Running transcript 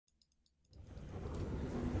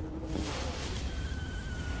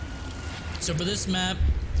So for this map,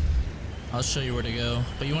 I'll show you where to go,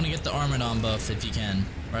 but you want to get the Armadon buff if you can,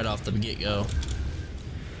 right off the get-go.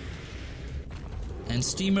 And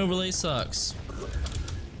Steam Overlay sucks.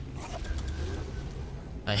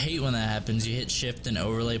 I hate when that happens. You hit shift and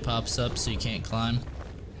overlay pops up so you can't climb.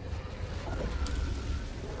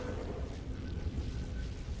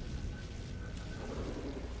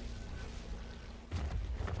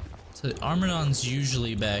 So the Armadon's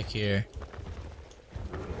usually back here.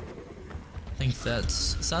 I think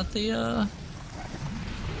that's... Is that the,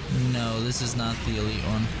 No, this is not the elite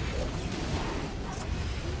one.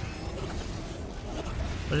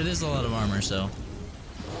 But it is a lot of armor, so...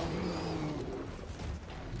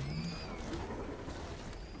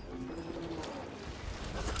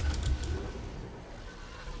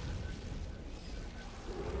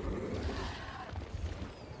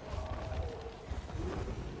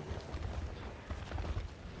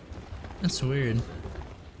 That's weird.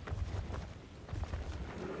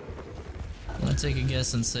 I'm gonna take a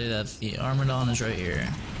guess and say that the Armadon is right here.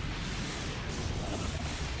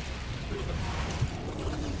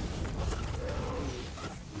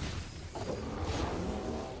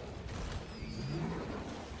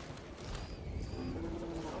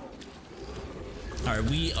 Alright,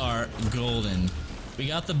 we are golden. We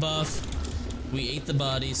got the buff. We ate the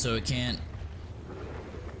body, so it can't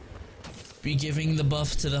be giving the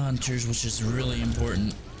buff to the hunters, which is really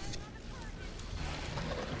important.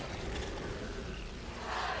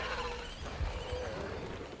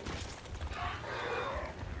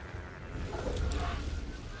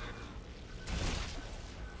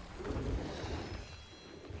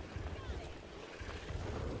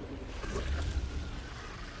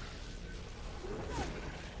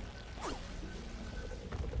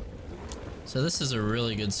 So this is a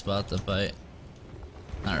really good spot to fight.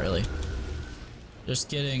 Not really. Just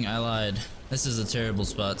kidding, I lied. This is a terrible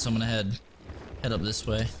spot, so I'm gonna head up this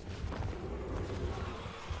way.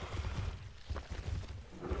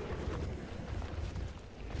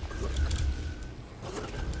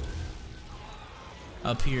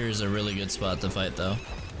 Up here is a really good spot to fight though.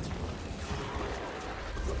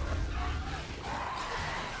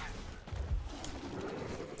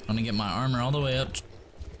 I'm gonna get my armor all the way up.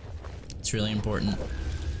 It's really important.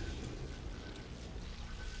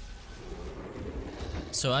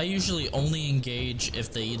 So I usually only engage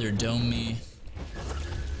if they either dome me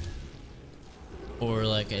or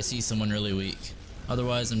like I see someone really weak.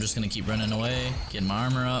 Otherwise I'm just gonna keep running away, getting my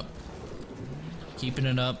armor up, keeping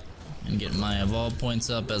it up, and getting my evolve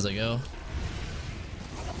points up as I go.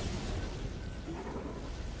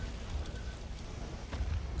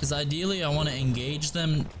 Because ideally I want to engage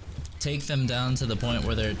them, take them down to the point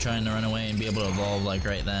where they're trying to run away and be able to evolve like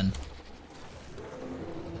right then.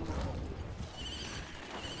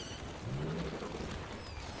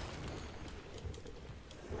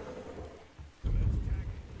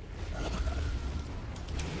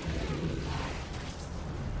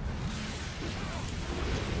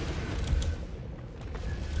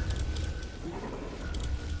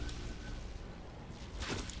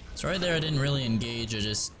 So right there I didn't really engage, I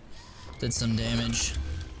just did some damage.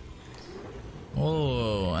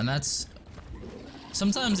 Oh, and that's...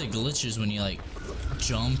 Sometimes it glitches when you like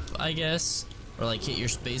jump, I guess. Or like hit your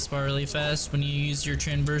spacebar really fast when you use your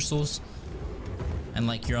transversals. And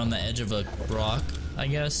like you're on the edge of a rock, I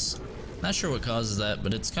guess. Not sure what causes that,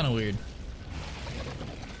 but it's kind of weird.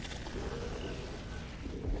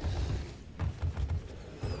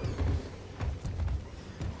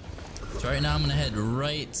 So right now I'm gonna head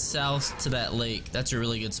right south to that lake. That's a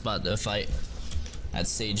really good spot to fight at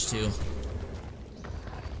stage 2.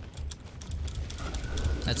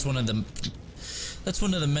 That's one of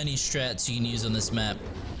the many strats you can use on this map.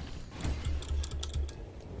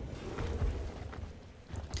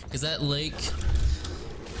 Cause that lake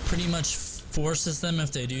pretty much forces them,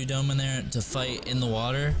 if they do dome in there, to fight in the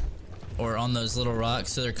water or on those little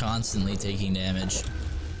rocks, so they're constantly taking damage.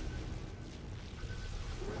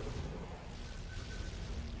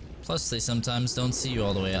 Plus, they sometimes don't see you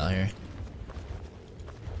all the way out here.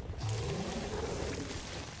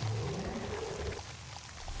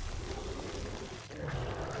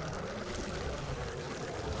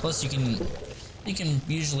 Plus, you can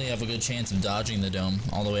usually have a good chance of dodging the dome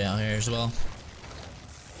all the way out here as well.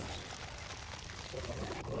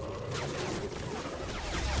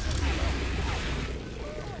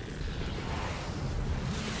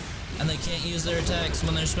 And they can't use their attacks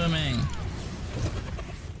when they're swimming.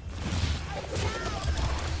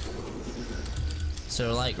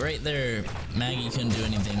 So like right there, Maggie couldn't do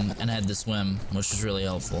anything and had to swim, which was really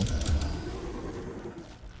helpful.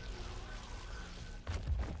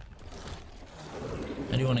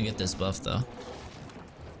 I do want to get this buff though.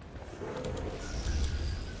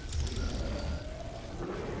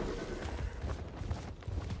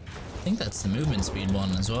 I think that's the movement speed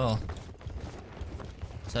one as well.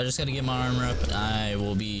 So I just gotta get my armor up and I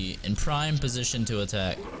will be in prime position to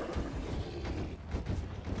attack.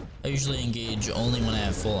 I usually engage only when I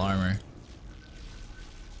have full armor.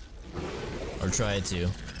 Or try to.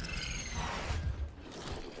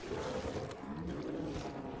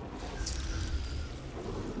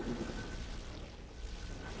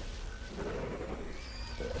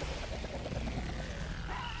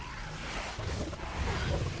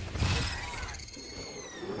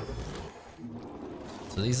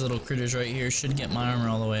 So these little critters right here should get my armor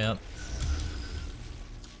all the way up.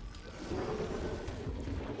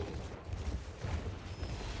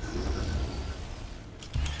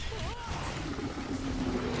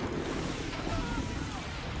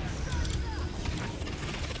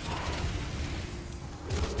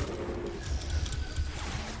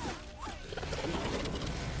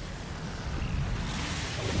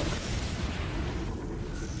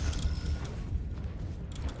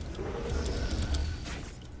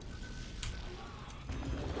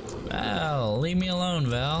 Val, leave me alone,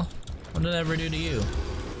 Val. What did I ever do to you?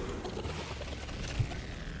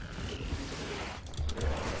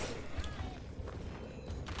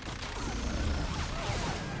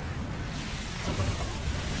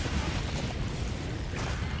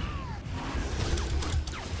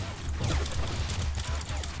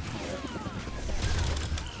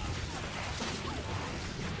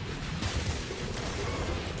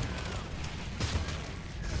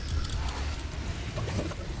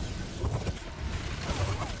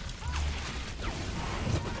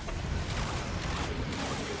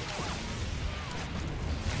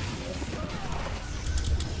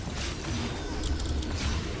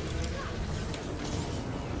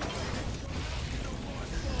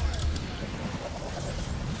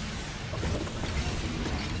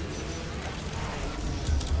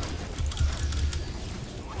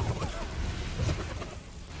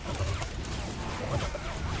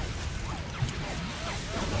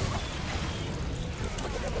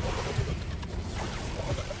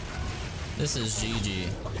 This is GG.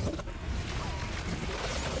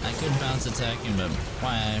 I could bounce attacking, but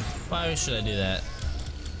why should I do that?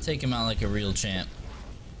 Take him out like a real champ.